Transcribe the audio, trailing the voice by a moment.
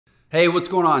Hey, what's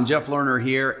going on? Jeff Lerner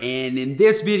here, and in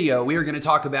this video, we are going to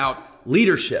talk about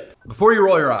leadership. Before you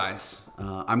roll your eyes,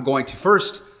 I'm going to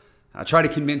first try to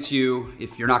convince you,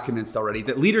 if you're not convinced already,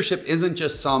 that leadership isn't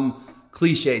just some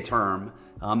cliche term,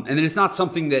 and that it's not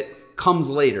something that comes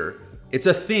later. It's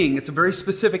a thing, it's a very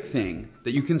specific thing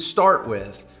that you can start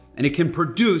with, and it can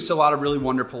produce a lot of really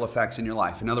wonderful effects in your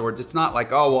life. In other words, it's not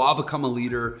like, oh, well, I'll become a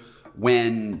leader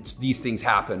when these things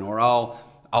happen, or I'll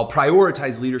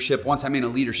prioritize leadership once I'm in a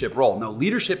leadership role. No,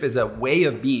 leadership is a way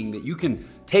of being that you can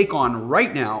take on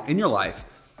right now in your life,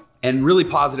 and really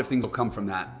positive things will come from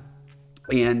that.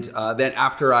 And then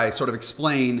after I sort of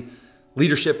explain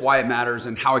leadership, why it matters,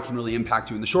 and how it can really impact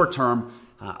you in the short term,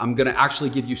 I'm gonna actually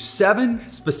give you 7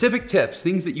 specific tips,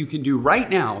 things that you can do right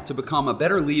now to become a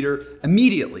better leader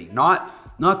immediately,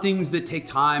 not things that take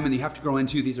time and you have to grow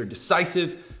into. These are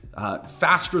decisive,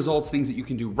 fast results, things that you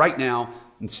can do right now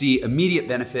and see immediate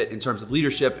benefit in terms of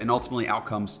leadership and ultimately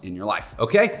outcomes in your life.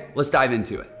 Okay, let's dive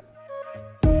into it.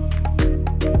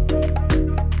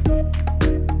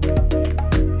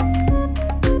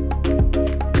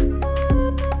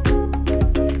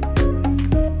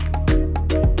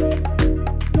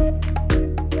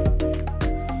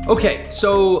 Okay,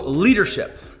 so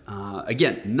leadership.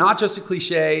 Again, not just a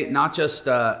cliche, not just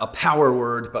a power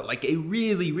word, but like a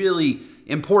really, really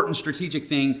important strategic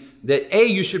thing that A,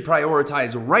 you should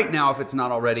prioritize right now if it's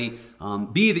not already,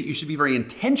 B, that you should be very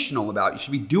intentional about. You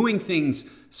should be doing things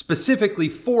specifically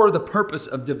for the purpose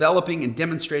of developing and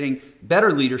demonstrating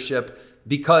better leadership,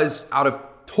 because out of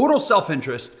total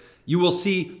self-interest, you will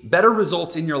see better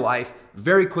results in your life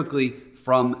very quickly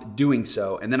from doing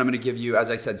so. And then I'm going to give you, as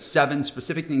I said, 7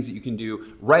 specific things that you can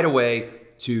do right away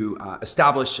to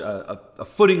establish a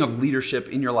footing of leadership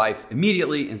in your life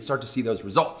immediately and start to see those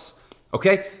results.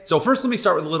 Okay, so first let me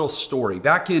start with a little story.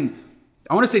 Back in,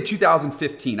 I want to say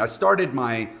 2015, I started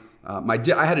I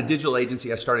had a digital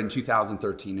agency I started in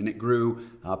 2013, and it grew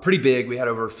pretty big. We had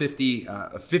over 50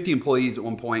 employees at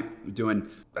one point doing,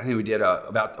 I think we did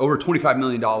about over $25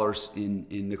 million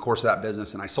in the course of that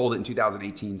business, and I sold it in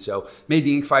 2018. So made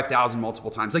the Inc. 5000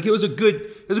 multiple times. Like it was a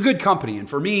good company. And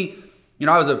for me, you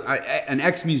know, I was an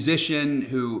ex-musician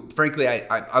who, frankly,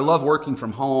 I love working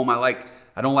from home.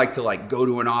 I don't like to like go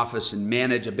to an office and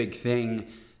manage a big thing.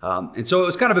 And so it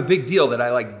was kind of a big deal that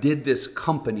I did this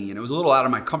company, and it was a little out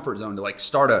of my comfort zone to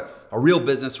start a real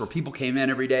business where people came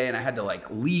in every day and I had to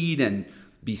lead and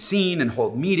be seen and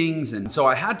hold meetings. And so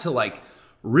I had to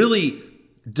really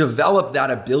develop that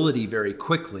ability very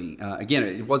quickly. Again,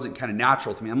 it wasn't kind of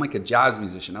natural to me. I'm like a jazz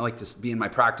musician. I like to be in my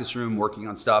practice room working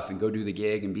on stuff and go do the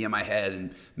gig and be in my head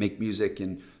and make music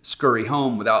and scurry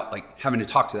home without having to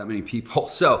talk to that many people.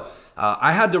 So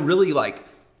I had to really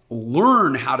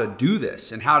learn how to do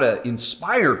this and how to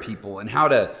inspire people and how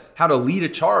to lead a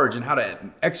charge and how to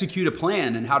execute a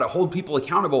plan and how to hold people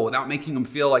accountable without making them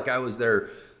feel like I was their,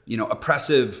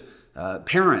 oppressive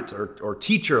parent or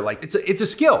teacher. It's a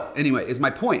skill anyway, is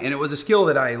my point. And it was a skill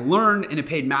that I learned, and it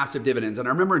paid massive dividends. And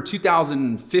I remember in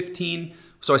 2015,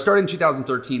 so I started in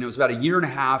 2013, it was about a year and a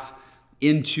half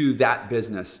into that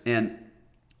business. And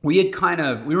we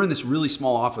were in this really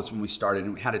small office when we started,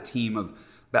 and we had a team of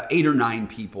about 8 or 9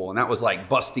 people, and that was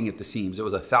busting at the seams. It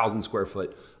was a 1,000 square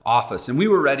foot office, and we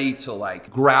were ready to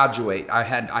graduate. I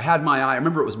had my eye, I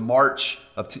remember it was so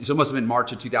it must have been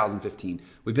March of 2015.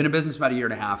 We've been in business about a year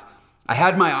and a half. I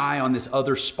had my eye on this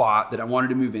other spot that I wanted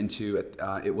to move into.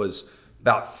 It was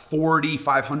about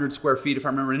 4,500 square feet, if I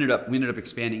remember. We ended up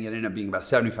expanding it. It ended up being about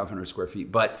 7,500 square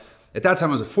feet. But at that time,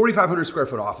 it was a 4,500 square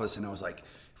foot office, and I was like,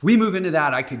 if we move into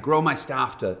that, I could grow my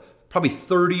staff to probably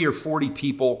 30 or 40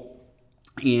 people,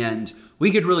 and we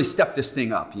could really step this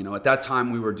thing up. At that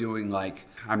time, we were doing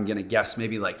I'm gonna guess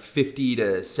maybe $50,000 to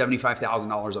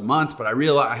 $75,000 a month. But I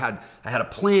realized I had a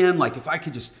plan. If I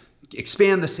could just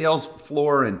expand the sales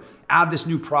floor and add this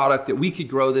new product, that we could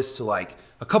grow this to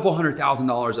a couple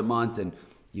 $100,000 a month. And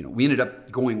we ended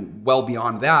up going well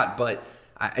beyond that. But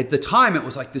at the time, it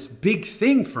was this big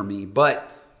thing for me. But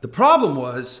the problem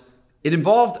was it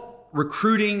involved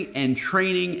recruiting and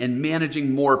training and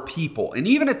managing more people. And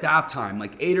even at that time,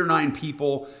 8 or 9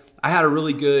 people, I had a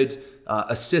really good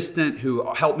assistant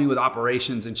who helped me with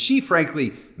operations, and she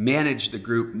frankly managed the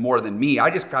group more than me. I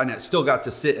just kind of still got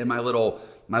to sit in my little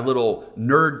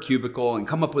nerd cubicle and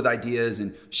come up with ideas,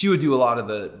 and she would do a lot of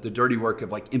the dirty work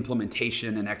of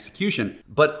implementation and execution.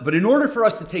 But in order for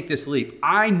us to take this leap,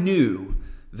 I knew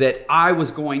that I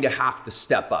was going to have to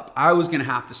step up. I was going to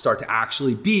have to start to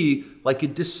actually be a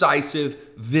decisive,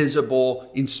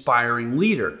 visible, inspiring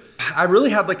leader. I really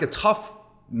had a tough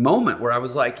moment where I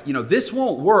was this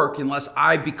won't work unless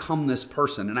I become this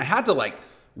person. And I had to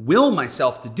will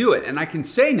myself to do it. And I can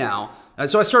say now,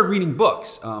 So I started reading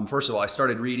books. First of all, I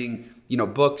started reading,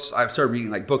 books. I started reading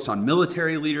like books on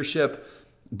military leadership,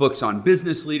 books on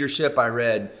business leadership. I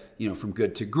read, From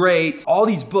Good to Great, all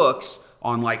these books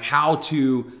on like how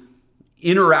to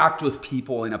interact with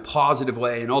people in a positive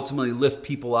way and ultimately lift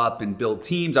people up and build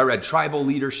teams. I read Tribal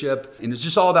Leadership, and it's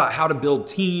just all about how to build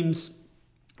teams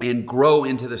and grow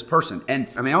into this person. And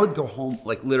I mean, I would go home,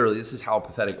 like literally, this is how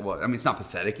pathetic it was. I mean, it's not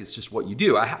pathetic, it's just what you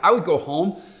do. I would go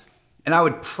home and I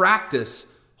would practice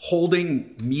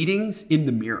holding meetings in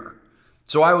the mirror.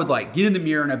 So I would like get in the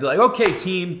mirror and I'd be like, okay,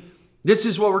 team, this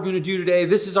is what we're gonna do today.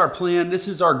 This is our plan, this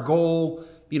is our goal.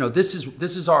 This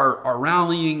is our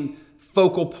rallying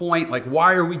focal point. Like,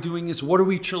 why are we doing this? What are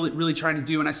we really trying to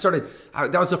do? And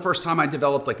that was the first time I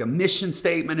developed like a mission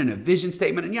statement and a vision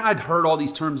statement. And yeah, I'd heard all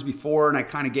these terms before and I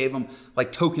kind of gave them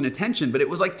like token attention, but it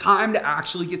was like time to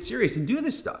actually get serious and do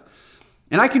this stuff.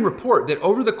 And I can report that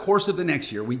over the course of the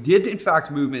next year, we did in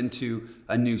fact move into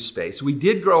a new space. We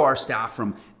did grow our staff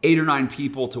from 8 or 9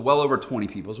 people to well over 20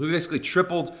 people. So we basically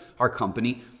tripled our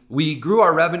company. We grew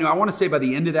our revenue. I want to say by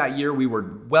the end of that year, we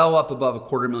were well up above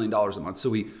 $250,000 a month. So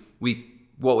we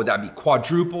what would that be?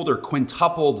 Quadrupled or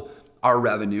quintupled our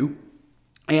revenue.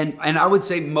 And I would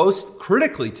say most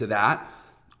critically to that,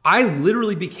 I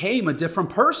literally became a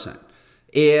different person.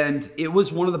 And it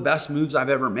was one of the best moves I've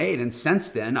ever made. And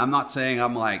since then, I'm not saying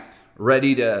I'm like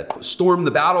ready to storm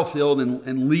the battlefield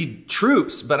and lead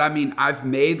troops, but I mean, I've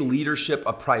made leadership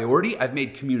a priority. I've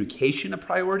made communication a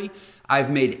priority.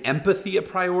 I've made empathy a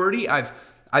priority. I've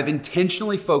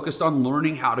intentionally focused on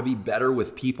learning how to be better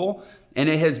with people. And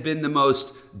it has been the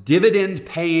most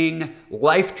dividend-paying,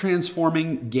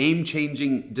 life-transforming,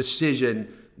 game-changing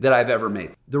decision that I've ever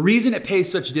made. The reason it pays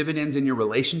such dividends in your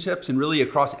relationships and really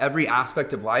across every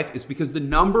aspect of life is because the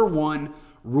number one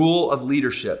rule of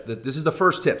leadership, this is the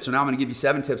first tip. So now I'm going to give you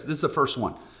 7 tips. This is the first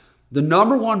one. The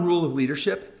number one rule of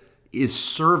leadership is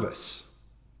service.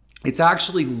 It's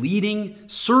actually leading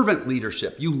servant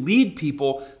leadership. You lead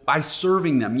people by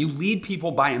serving them. You lead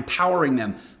people by empowering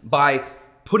them, by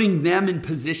putting them in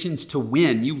positions to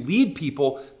win. You lead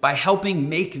people by helping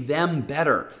make them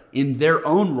better in their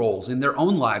own roles, in their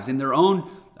own lives, in their own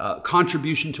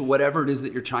contribution to whatever it is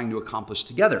that you're trying to accomplish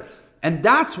together. And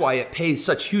that's why it pays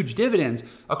such huge dividends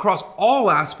across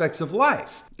all aspects of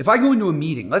life. If I go into a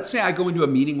meeting, let's say I go into a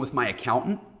meeting with my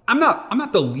accountant, I'm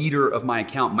not the leader of my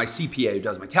accountant, my CPA who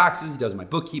does my taxes, does my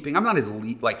bookkeeping. I'm not his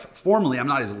lead, like formally, I'm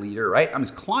not his leader, right? I'm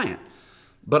his client.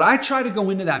 But I try to go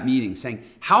into that meeting saying,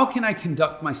 how can I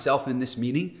conduct myself in this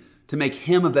meeting to make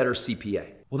him a better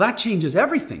CPA? Well, that changes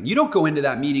everything. You don't go into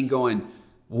that meeting going,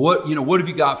 what have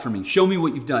you got for me? Show me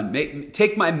what you've done.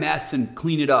 Take my mess and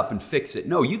clean it up and fix it.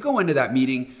 No, you go into that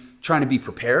meeting trying to be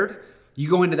prepared. You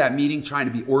go into that meeting trying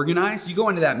to be organized. You go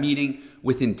into that meeting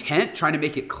with intent, trying to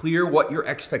make it clear what your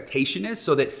expectation is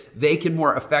so that they can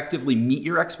more effectively meet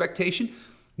your expectation.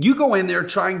 You go in there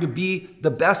trying to be the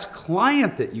best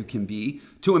client that you can be,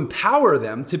 to empower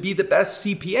them to be the best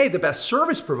CPA, the best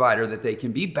service provider that they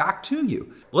can be back to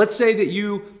you. Let's say that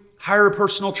you hire a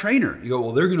personal trainer. You go,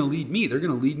 well, they're going to lead me. They're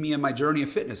going to lead me in my journey of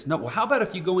fitness. No, well, how about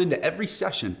if you go into every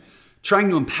session trying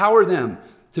to empower them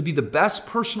to be the best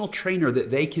personal trainer that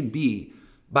they can be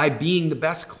by being the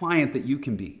best client that you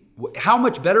can be? How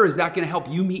much better is that going to help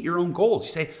you meet your own goals?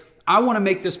 You say, I want to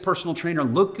make this personal trainer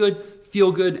look good,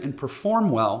 feel good, and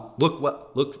perform well. Look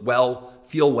well,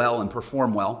 feel well, and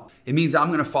perform well. It means I'm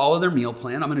going to follow their meal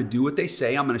plan. I'm going to do what they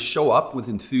say. I'm going to show up with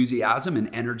enthusiasm and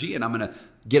energy, and I'm going to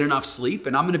get enough sleep,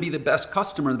 and I'm going to be the best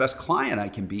customer, the best client I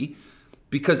can be,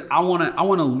 because I want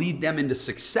to lead them into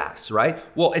success, right?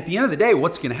 Well, at the end of the day,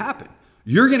 what's going to happen?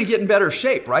 You're going to get in better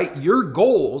shape, right? Your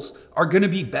goals are going to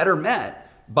be better met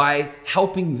by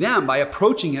helping them, by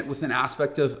approaching it with an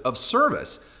aspect of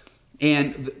service.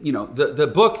 And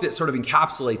the book that sort of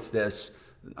encapsulates this,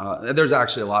 there's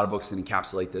actually a lot of books that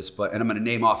encapsulate this, and I'm going to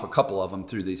name off a couple of them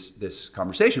through this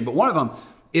conversation. But one of them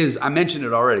is, I mentioned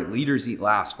it already, Leaders Eat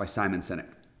Last by Simon Sinek.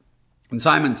 And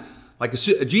Simon's like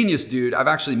a genius dude. I've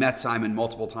actually met Simon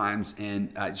multiple times,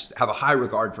 and I just have a high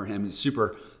regard for him. He's a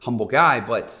super humble guy,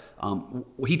 but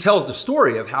he tells the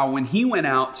story of how when he went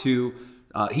out to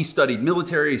he studied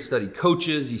military, he studied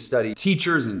coaches, he studied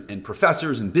teachers and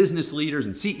professors and business leaders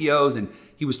and CEOs, and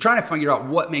he was trying to figure out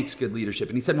what makes good leadership.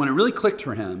 And he said when it really clicked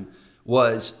for him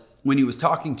was when he was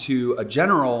talking to a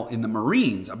general in the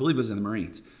Marines, I believe it was in the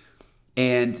Marines,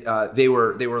 and they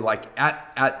were like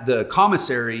at the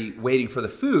commissary waiting for the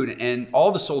food, and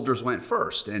all the soldiers went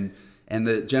first, and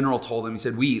the general told them, he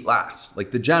said, we eat last.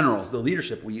 Like the generals, the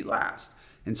leadership, we eat last.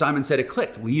 And Simon said it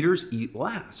clicked. Leaders eat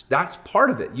last. That's part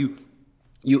of it.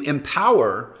 You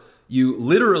empower, you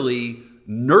literally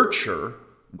nurture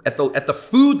At the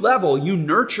food level, you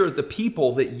nurture the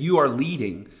people that you are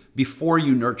leading before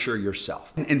you nurture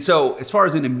yourself. And so as far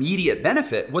as an immediate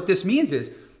benefit, what this means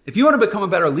is if you want to become a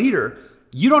better leader,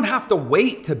 you don't have to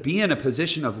wait to be in a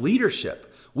position of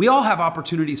leadership. We all have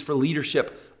opportunities for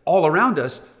leadership all around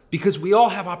us because we all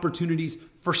have opportunities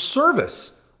for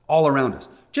service all around us.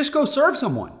 Just go serve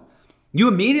someone. You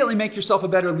immediately make yourself a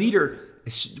better leader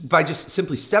by just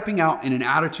simply stepping out in an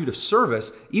attitude of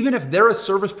service. Even if they're a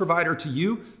service provider to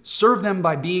you, serve them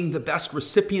by being the best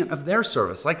recipient of their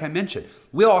service. Like I mentioned,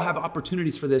 we all have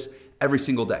opportunities for this every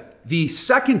single day. The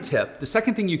second tip, the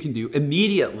second thing you can do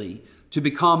immediately to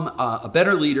become a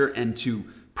better leader and to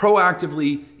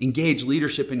proactively engage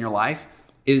leadership in your life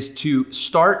is to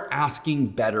start asking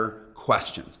better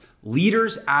questions.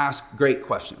 Leaders ask great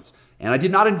questions. And I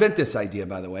did not invent this idea,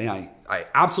 by the way. I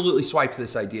absolutely swiped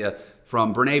this idea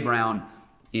from Brene Brown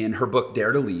in her book,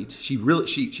 Dare to Lead.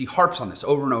 She harps on this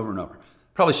over and over and over.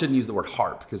 Probably shouldn't use the word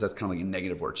harp because that's kind of like a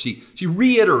negative word. She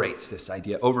reiterates this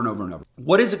idea over and over and over.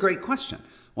 What is a great question?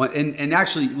 Well, and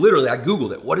actually, literally, I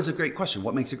Googled it. What is a great question?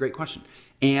 What makes a great question?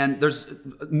 And there's,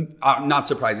 not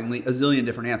surprisingly, a zillion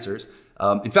different answers.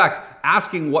 In fact,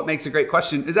 asking what makes a great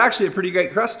question is actually a pretty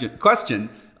great question.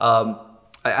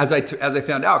 As I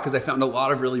found out, because I found a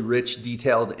lot of really rich,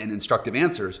 detailed, and instructive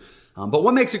answers. But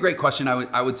what makes a great question?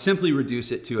 I would simply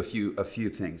reduce it to a few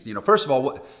things. First of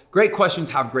all, great questions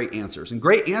have great answers, and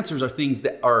great answers are things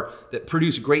that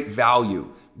produce great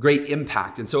value, great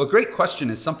impact. And so a great question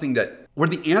is something where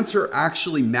the answer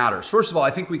actually matters. First of all,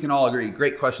 I think we can all agree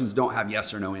great questions don't have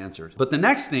yes or no answers. But the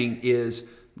next thing is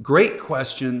great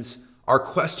questions are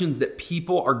questions that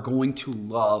people are going to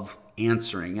love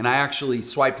answering. And I actually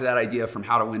swiped that idea from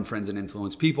How to Win Friends and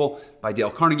Influence People by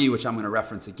Dale Carnegie, which I'm going to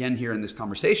reference again here in this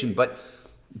conversation. But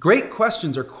great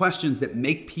questions are questions that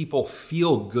make people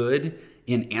feel good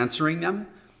in answering them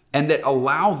and that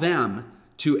allow them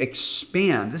to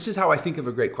expand. This is how I think of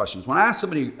a great question. When I ask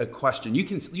somebody a question, you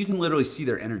can literally see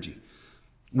their energy.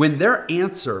 When their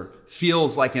answer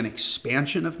feels like an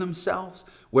expansion of themselves,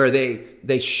 where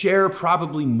they share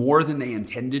probably more than they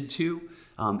intended to,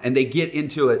 and they get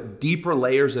into deeper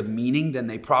layers of meaning than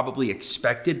they probably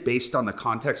expected based on the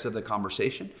context of the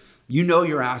conversation,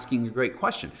 you're asking a great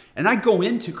question. And I go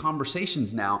into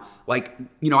conversations now, like,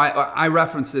 I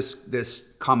reference this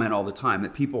comment all the time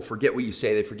that people forget what you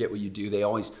say, they forget what you do, they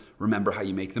always remember how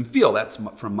you make them feel. That's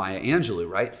from Maya Angelou,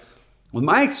 right? With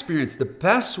my experience, the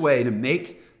best way to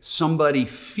make somebody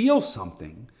feel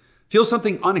something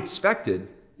unexpected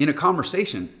in a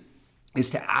conversation is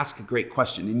to ask a great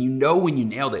question. And when you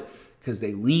nailed it because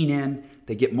they lean in,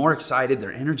 they get more excited,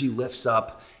 their energy lifts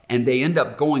up, and they end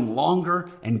up going longer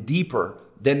and deeper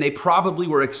than they probably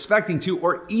were expecting to,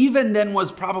 or even than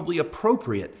was probably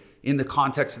appropriate in the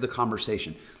context of the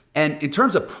conversation. And in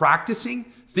terms of practicing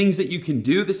things that you can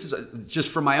do, this is just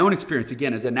from my own experience,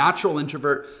 again, as a natural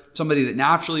introvert, somebody that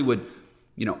naturally would,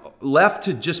 left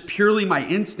to just purely my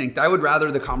instinct, I would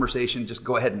rather the conversation just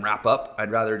go ahead and wrap up. I'd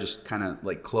rather just kind of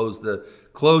like close the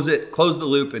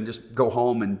loop and just go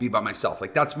home and be by myself.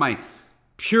 Like that's my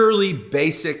purely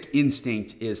basic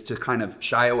instinct, is to kind of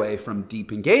shy away from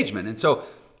deep engagement. And so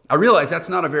I realized that's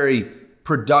not a very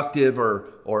productive or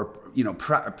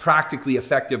practically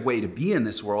effective way to be in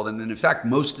this world. And then in fact,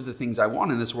 most of the things I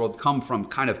want in this world come from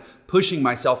kind of pushing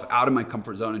myself out of my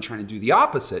comfort zone and trying to do the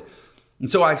opposite. And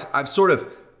so I've sort of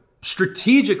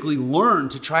strategically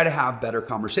learned to try to have better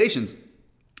conversations.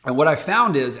 And what I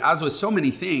found is, as with so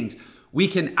many things, we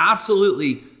can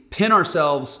absolutely pin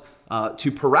ourselves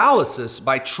to paralysis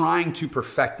by trying to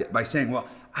perfect it, by saying, well,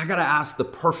 I got to ask the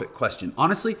perfect question.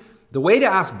 Honestly, the way to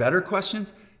ask better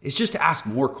questions is just to ask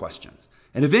more questions.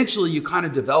 And eventually you kind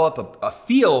of develop a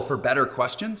feel for better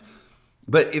questions.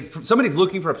 But if somebody's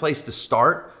looking for a place to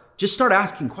start, just start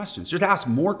asking questions. Just ask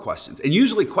more questions. And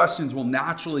usually questions will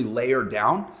naturally layer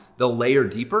down. They'll layer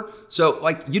deeper. So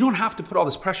like, you don't have to put all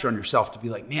this pressure on yourself to be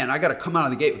like, man, I got to come out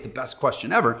of the gate with the best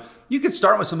question ever. You could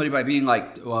start with somebody by being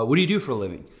like, well, what do you do for a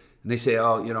living? And they say,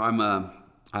 oh,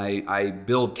 I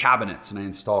build cabinets and I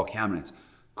install cabinets.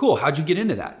 Cool. How'd you get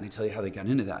into that? And they tell you how they got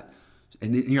into that.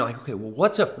 And then you're like, okay, well,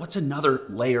 what's another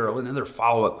layer, another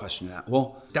follow-up question to that?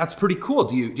 Well, that's pretty cool.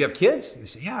 Do you have kids? They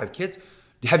say, yeah, I have kids.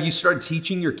 Have you started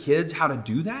teaching your kids how to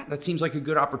do that? That seems like a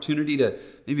good opportunity to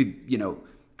maybe,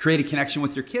 create a connection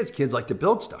with your kids. Kids like to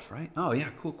build stuff, right? Oh yeah,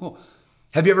 cool.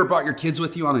 Have you ever brought your kids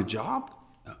with you on a job?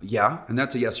 Yeah, and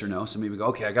that's a yes or no. So maybe go,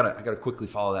 okay, I gotta quickly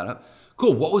follow that up.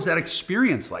 Cool, what was that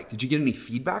experience like? Did you get any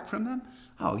feedback from them?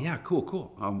 Oh yeah,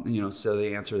 cool. So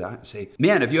they answer that and say,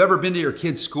 man, have you ever been to your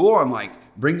kid's school on like,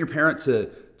 bring your parent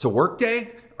to work day?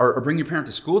 or bring your parent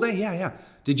to school day? Yeah, yeah.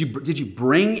 Did you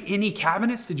bring any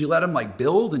cabinets? Did you let them like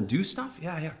build and do stuff?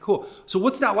 Yeah, yeah, cool. So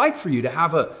what's that like for you to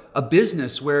have a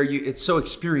business where it's so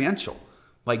experiential?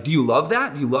 Like, do you love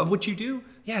that? Do you love what you do?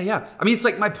 Yeah, yeah. I mean, it's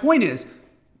like, my point is,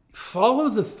 follow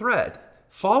the thread.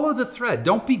 Follow the thread.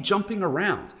 Don't be jumping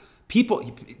around. People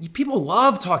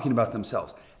love talking about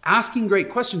themselves, asking great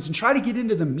questions, and try to get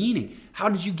into the meaning. How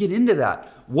did you get into that?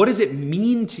 What does it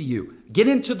mean to you? Get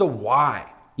into the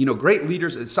why. You know, great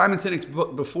leaders, Simon Sinek's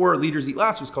book before Leaders Eat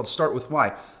Last was called Start With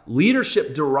Why.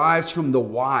 Leadership derives from the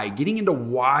why, getting into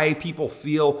why people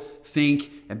feel,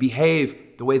 think, and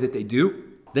behave the way that they do.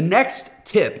 The next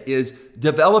tip is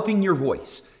developing your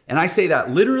voice. And I say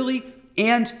that literally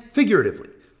and figuratively.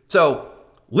 So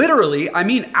literally, I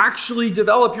mean actually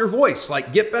develop your voice,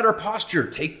 like get better posture,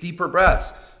 take deeper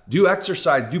breaths, do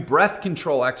exercise, do breath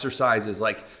control exercises,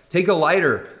 like take a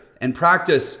lighter and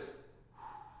practice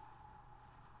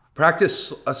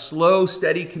a slow,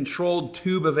 steady, controlled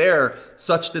tube of air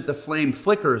such that the flame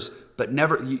flickers, but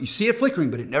never, you see it flickering,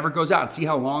 but it never goes out. See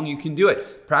how long you can do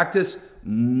it. Practice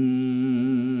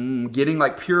getting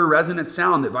like pure resonant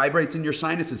sound that vibrates in your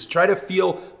sinuses. Try to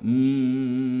feel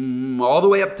all the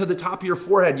way up to the top of your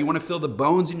forehead. You want to feel the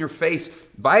bones in your face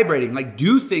vibrating. Like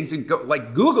do things and go,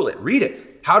 like Google it, read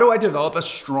it. How do I develop a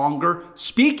stronger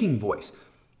speaking voice?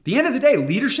 At the end of the day,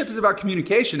 leadership is about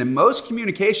communication, and most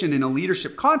communication in a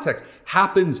leadership context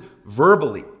happens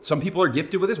verbally. Some people are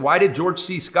gifted with this. Why did George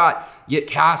C. Scott get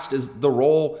cast as the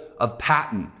role of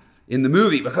Patton in the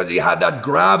movie? Because he had that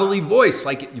gravelly voice.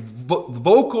 Like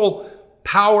vocal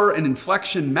power and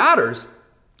inflection matters.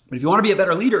 But if you want to be a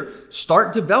better leader,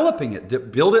 start developing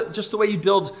it. Build it just the way you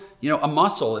build, a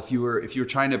muscle if you were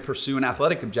trying to pursue an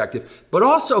athletic objective, but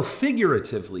also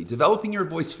figuratively, developing your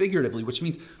voice figuratively, which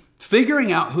means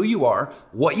figuring out who you are,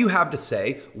 what you have to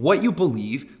say, what you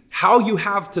believe, how you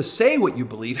have to say what you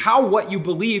believe, how what you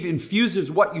believe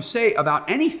infuses what you say about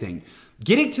anything.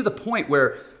 Getting to the point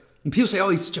where when people say, oh,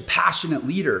 he's such a passionate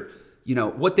leader,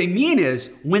 what they mean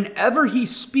is whenever he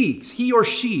speaks, he or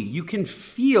she, you can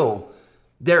feel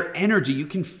their energy. You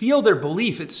can feel their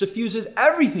belief. It suffuses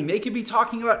everything. They could be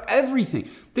talking about everything.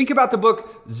 Think about the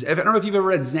book, I don't know if you've ever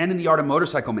read Zen and the Art of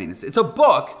Motorcycle Maintenance. It's a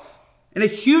book, and a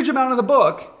huge amount of the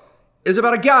book is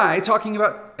about a guy talking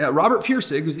about, Robert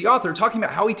Pirsig, who's the author, talking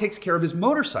about how he takes care of his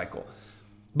motorcycle.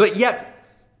 But yet,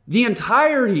 the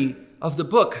entirety of the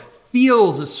book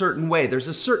feels a certain way. There's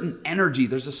a certain energy,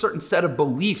 there's a certain set of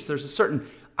beliefs, there's a certain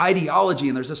ideology,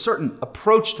 and there's a certain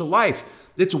approach to life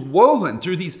that's woven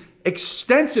through these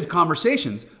extensive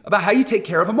conversations about how you take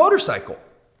care of a motorcycle.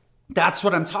 That's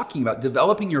what I'm talking about,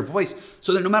 developing your voice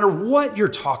so that no matter what you're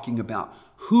talking about,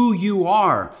 who you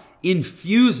are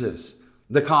infuses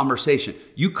the conversation.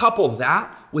 You couple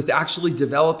that with actually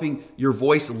developing your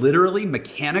voice literally,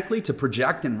 mechanically to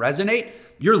project and resonate,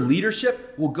 your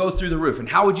leadership will go through the roof. And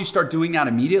how would you start doing that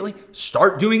immediately?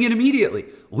 Start doing it immediately.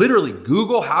 Literally,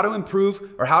 Google how to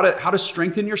improve or how to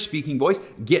strengthen your speaking voice.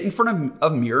 Get in front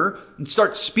of a mirror and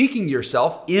start speaking to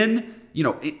yourself in,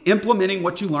 implementing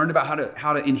what you learned about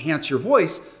how to enhance your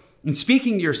voice and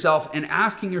speaking to yourself and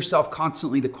asking yourself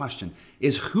constantly the question,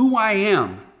 is who I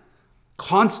am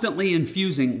constantly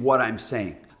infusing what I'm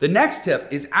saying? The next tip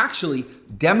is actually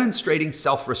demonstrating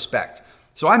self-respect.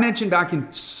 So I mentioned back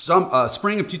in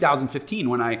spring of 2015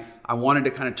 when I wanted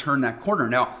to kind of turn that corner.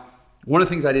 Now, one of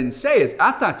the things I didn't say is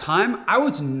at that time, I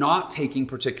was not taking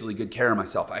particularly good care of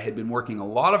myself. I had been working a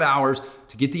lot of hours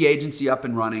to get the agency up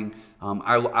and running.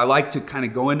 I like to kind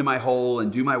of go into my hole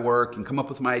and do my work and come up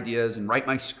with my ideas and write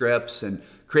my scripts and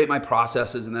create my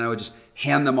processes. And then I would just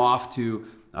hand them off to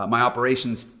my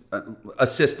operations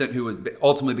assistant who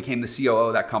ultimately became the COO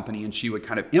of that company, and she would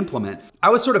kind of implement. I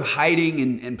was sort of hiding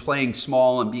and playing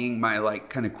small and being my like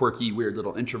kind of quirky, weird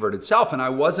little introverted self. And I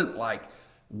wasn't like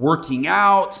working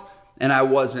out, and I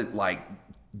wasn't like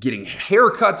getting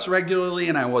haircuts regularly,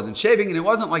 and I wasn't shaving, and it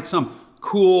wasn't like some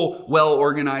cool,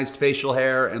 well-organized facial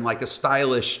hair and like a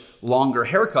stylish, longer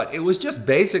haircut. It was just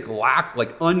basic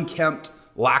unkempt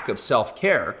lack of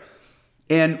self-care.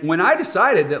 And when I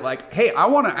decided that like, hey, I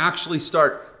want to actually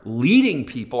start leading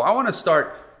people, I want to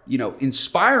start,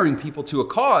 inspiring people to a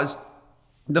cause,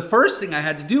 the first thing I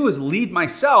had to do is lead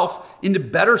myself into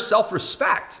better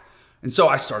self-respect. And so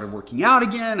I started working out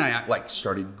again. I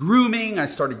started grooming. I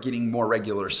started getting more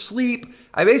regular sleep.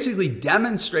 I basically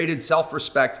demonstrated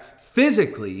self-respect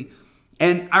physically.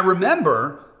 And I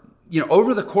remember,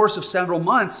 over the course of several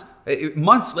months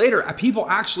later, people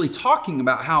actually talking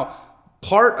about how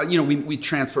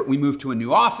we moved to a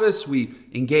new office, we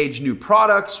engaged new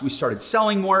products, we started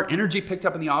selling more, energy picked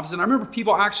up in the office. And I remember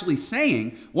people actually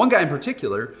saying, one guy in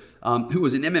particular, who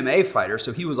was an MMA fighter.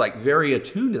 So he was like very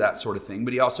attuned to that sort of thing,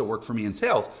 but he also worked for me in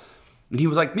sales. And he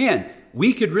was like, man,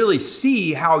 we could really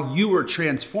see how you were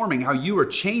transforming, how you were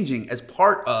changing as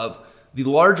part of the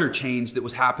larger change that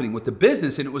was happening with the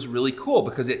business. And it was really cool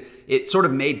because it sort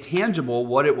of made tangible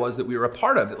what it was that we were a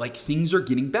part of. Like things are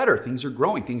getting better, things are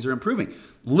growing, things are improving.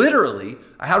 Literally,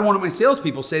 I had one of my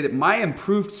salespeople say that my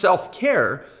improved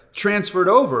self-care transferred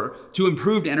over to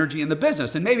improved energy in the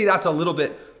business. And maybe that's a little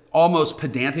bit almost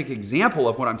pedantic example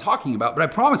of what I'm talking about, but I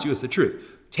promise you it's the truth.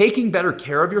 Taking better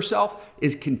care of yourself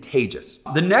is contagious.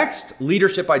 The next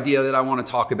leadership idea that I want to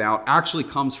talk about actually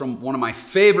comes from one of my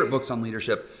favorite books on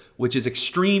leadership, which is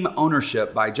Extreme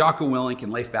Ownership by Jocko Willink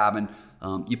and Leif Babin.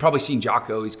 You've probably seen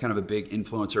Jocko. He's kind of a big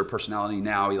influencer personality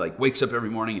now. He like wakes up every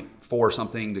morning at 4 or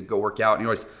something to go work out. And he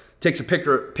always takes a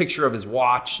picture of his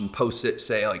watch and posts it,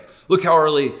 say like, look how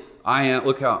early I am,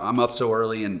 look how I'm up so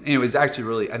early. And anyways, actually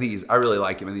really, I really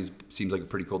like him, and he seems like a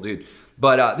pretty cool dude.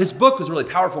 But this book was really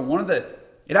powerful.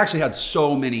 It actually had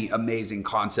so many amazing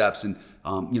concepts. And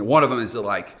one of them is that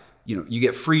like, you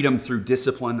get freedom through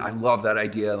discipline. I love that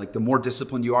idea. Like the more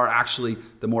disciplined you are, actually,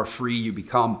 the more free you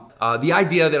become. The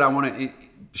idea that I want to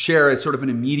share as sort of an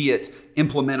immediate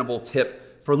implementable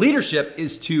tip for leadership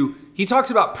is he talks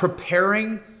about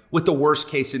preparing with the worst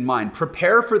case in mind.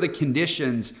 Prepare for the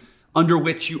conditions under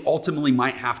which you ultimately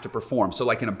might have to perform. So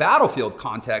like in a battlefield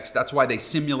context, that's why they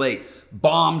simulate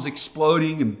bombs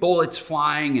exploding and bullets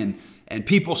flying and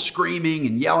people screaming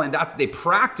and yelling. That they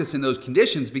practice in those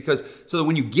conditions so that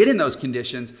when you get in those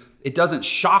conditions, it doesn't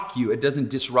shock you, it doesn't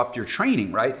disrupt your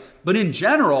training, right? But in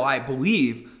general, I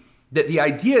believe that the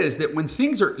idea is that when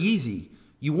things are easy,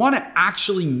 you want to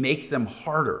actually make them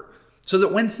harder so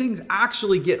that when things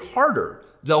actually get harder,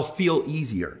 they'll feel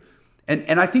easier.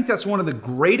 And I think that's one of the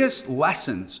greatest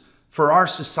lessons for our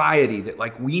society that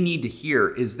like we need to hear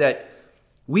is that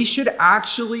we should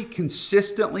actually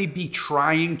consistently be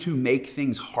trying to make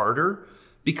things harder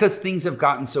because things have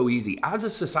gotten so easy. As a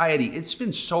society, it's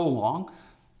been so long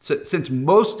since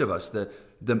most of us, the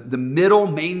middle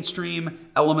mainstream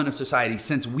element of society,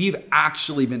 since we've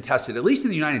actually been tested, at least in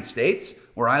the United States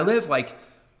where I live, like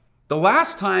the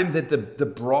last time that the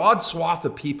broad swath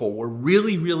of people were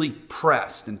really, really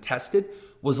pressed and tested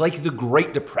was like the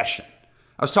Great Depression.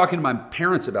 I was talking to my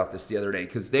parents about this the other day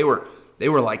because they were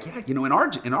like, yeah, in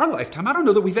our lifetime, I don't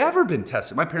know that we've ever been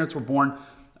tested. My parents were born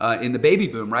in the baby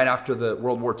boom right after the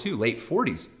World War II, late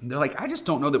 40s. And they're like, I just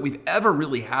don't know that we've ever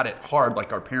really had it hard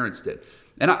like our parents did.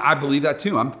 And I believe that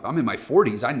too. I'm in my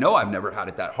 40s. I know I've never had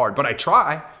it that hard, but I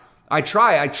try. I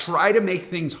try to make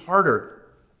things harder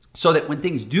so that when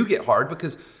things do get hard,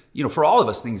 because for all of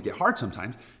us, things get hard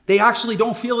sometimes, they actually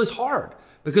don't feel as hard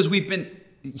because we've been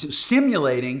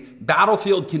simulating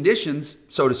battlefield conditions,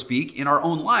 so to speak, in our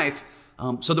own life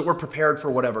so that we're prepared for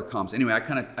whatever comes. Anyway, I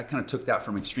kind of took that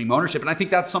from Extreme Ownership, and I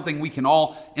think that's something we can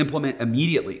all implement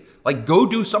immediately. Like go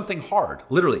do something hard,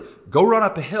 literally. Go run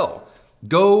up a hill.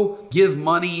 Go give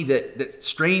money that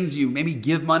strains you. Maybe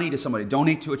give money to somebody.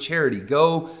 Donate to a charity.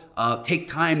 Go take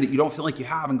time that you don't feel like you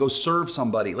have and go serve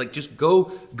somebody. Like just go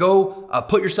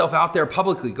put yourself out there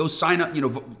publicly. Go sign up,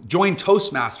 join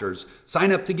Toastmasters.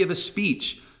 Sign up to give a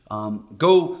speech.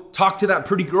 Go talk to that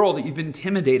pretty girl that you've been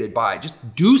intimidated by. Just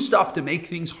do stuff to make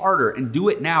things harder and do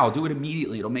it now. Do it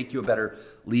immediately. It'll make you a better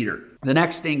leader. The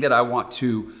next thing that I want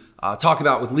to talk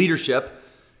about with leadership,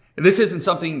 this isn't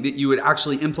something that you would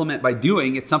actually implement by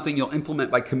doing. It's something you'll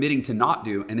implement by committing to not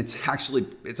do. And it's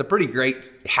a pretty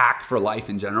great hack for life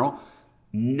in general.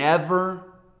 Never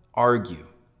argue.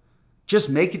 Just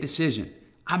make a decision.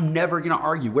 I'm never going to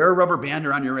argue. Wear a rubber band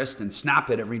around your wrist and snap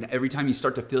it every time you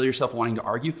start to feel yourself wanting to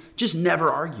argue. Just never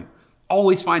argue.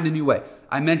 Always find a new way.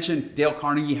 I mentioned Dale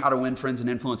Carnegie, How to Win Friends and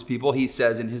Influence People. He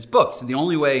says in his books, the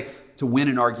only way to win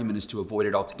an argument is to avoid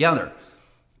it altogether.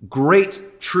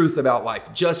 Great truth about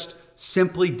life. Just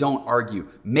simply don't argue.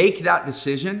 Make that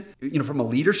decision. From a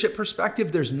leadership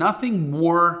perspective, there's nothing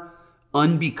more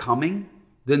unbecoming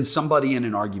than somebody in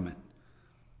an argument.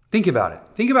 Think about it.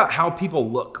 Think about how people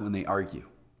look when they argue.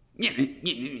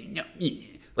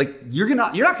 Like you're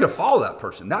not going to follow that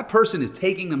person. That person is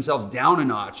taking themselves down a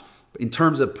notch in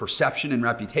terms of perception and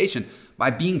reputation by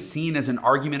being seen as an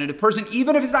argumentative person,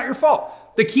 even if it's not your fault.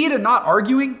 The key to not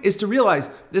arguing is to realize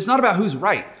that it's not about who's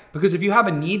right. Because if you have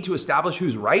a need to establish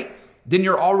who's right, then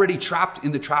you're already trapped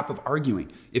in the trap of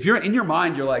arguing. If you're in your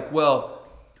mind, you're like, well,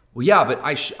 yeah, but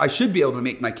I should be able to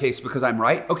make my case because I'm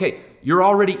right. Okay, you're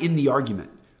already in the argument.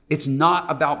 It's not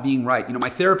about being right. My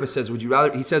therapist says,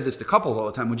 he says this to couples all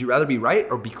the time, would you rather be right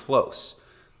or be close?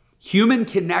 Human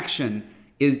connection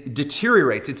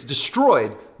deteriorates. It's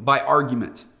destroyed by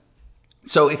argument.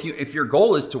 So if your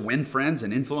goal is to win friends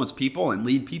and influence people and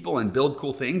lead people and build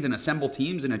cool things and assemble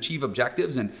teams and achieve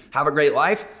objectives and have a great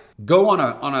life, go on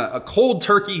a cold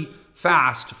turkey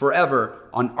fast forever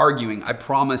on arguing. I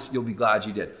promise you'll be glad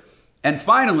you did. And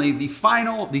finally, the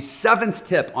 7th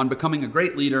tip on becoming a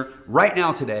great leader right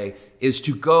now today is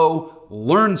to go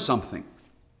learn something.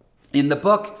 In the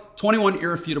book, 21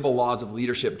 Irrefutable Laws of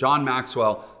Leadership, John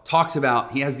Maxwell talks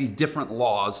about, he has these different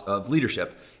laws of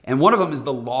leadership. And one of them is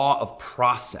the law of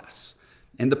process.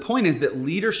 And the point is that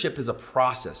leadership is a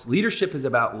process. Leadership is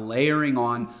about layering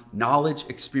on knowledge,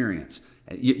 experience.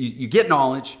 You get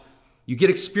knowledge, you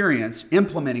get experience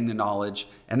implementing the knowledge,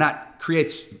 and that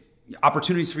creates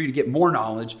opportunities for you to get more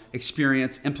knowledge,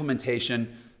 experience,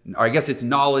 implementation, or I guess it's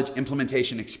knowledge,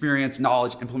 implementation, experience,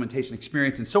 knowledge, implementation,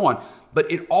 experience, and so on.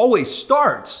 But it always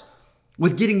starts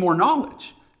with getting more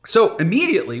knowledge. So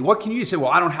immediately, what can you say? Well,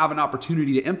 I don't have an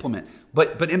opportunity to implement.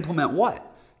 But implement what?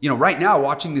 Right now,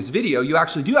 watching this video, you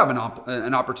actually do have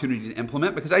an opportunity to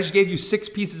implement, because I just gave you 6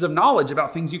 pieces of knowledge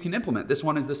about things you can implement. This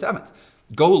one is the 7th.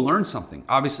 Go learn something.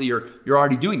 Obviously, you're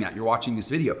already doing that. You're watching this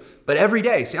video. But every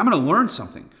day, say, I'm going to learn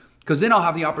something, because then I'll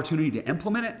have the opportunity to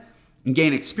implement it and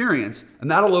gain experience, and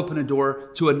that'll open a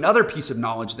door to another piece of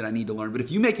knowledge that I need to learn. But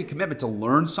if you make a commitment to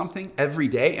learn something every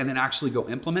day and then actually go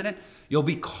implement it, you'll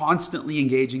be constantly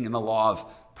engaging in the law of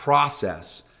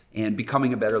process and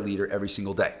becoming a better leader every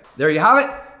single day. There you have it.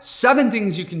 7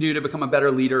 things you can do to become a better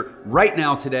leader right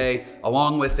now today,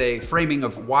 along with a framing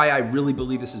of why I really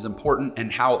believe this is important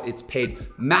and how it's paid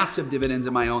massive dividends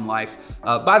in my own life.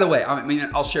 By the way,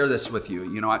 I'll share this with you.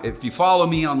 If you follow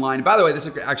me online, by the way, this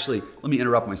is actually, let me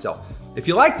interrupt myself. If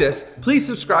you like this, please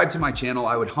subscribe to my channel.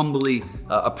 I would humbly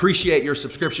appreciate your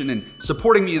subscription and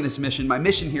supporting me in this mission. My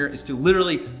mission here is to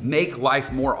literally make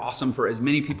life more awesome for as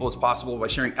many people as possible by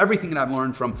sharing everything that I've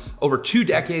learned from over 2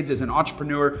 decades as an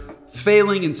entrepreneur,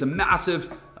 failing in some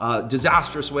massive,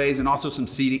 disastrous ways, and also some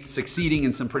succeeding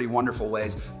in some pretty wonderful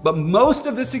ways. But most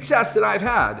of the success that I've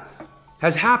had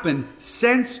has happened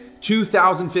since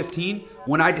 2015,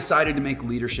 when I decided to make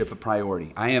leadership a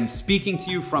priority. I am speaking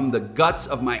to you from the guts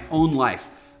of my own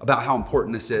life about how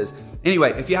important this is.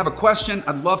 Anyway, if you have a question,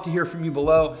 I'd love to hear from you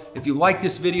below. If you like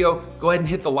this video, go ahead and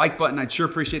hit the like button. I'd sure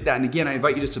appreciate that. And again, I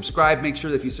invite you to subscribe. Make sure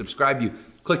that if you subscribe, you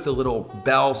click the little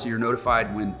bell so you're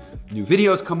notified when new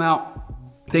videos come out.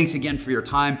 Thanks again for your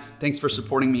time. Thanks for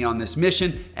supporting me on this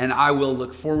mission. And I will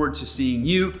look forward to seeing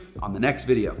you on the next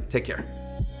video. Take care.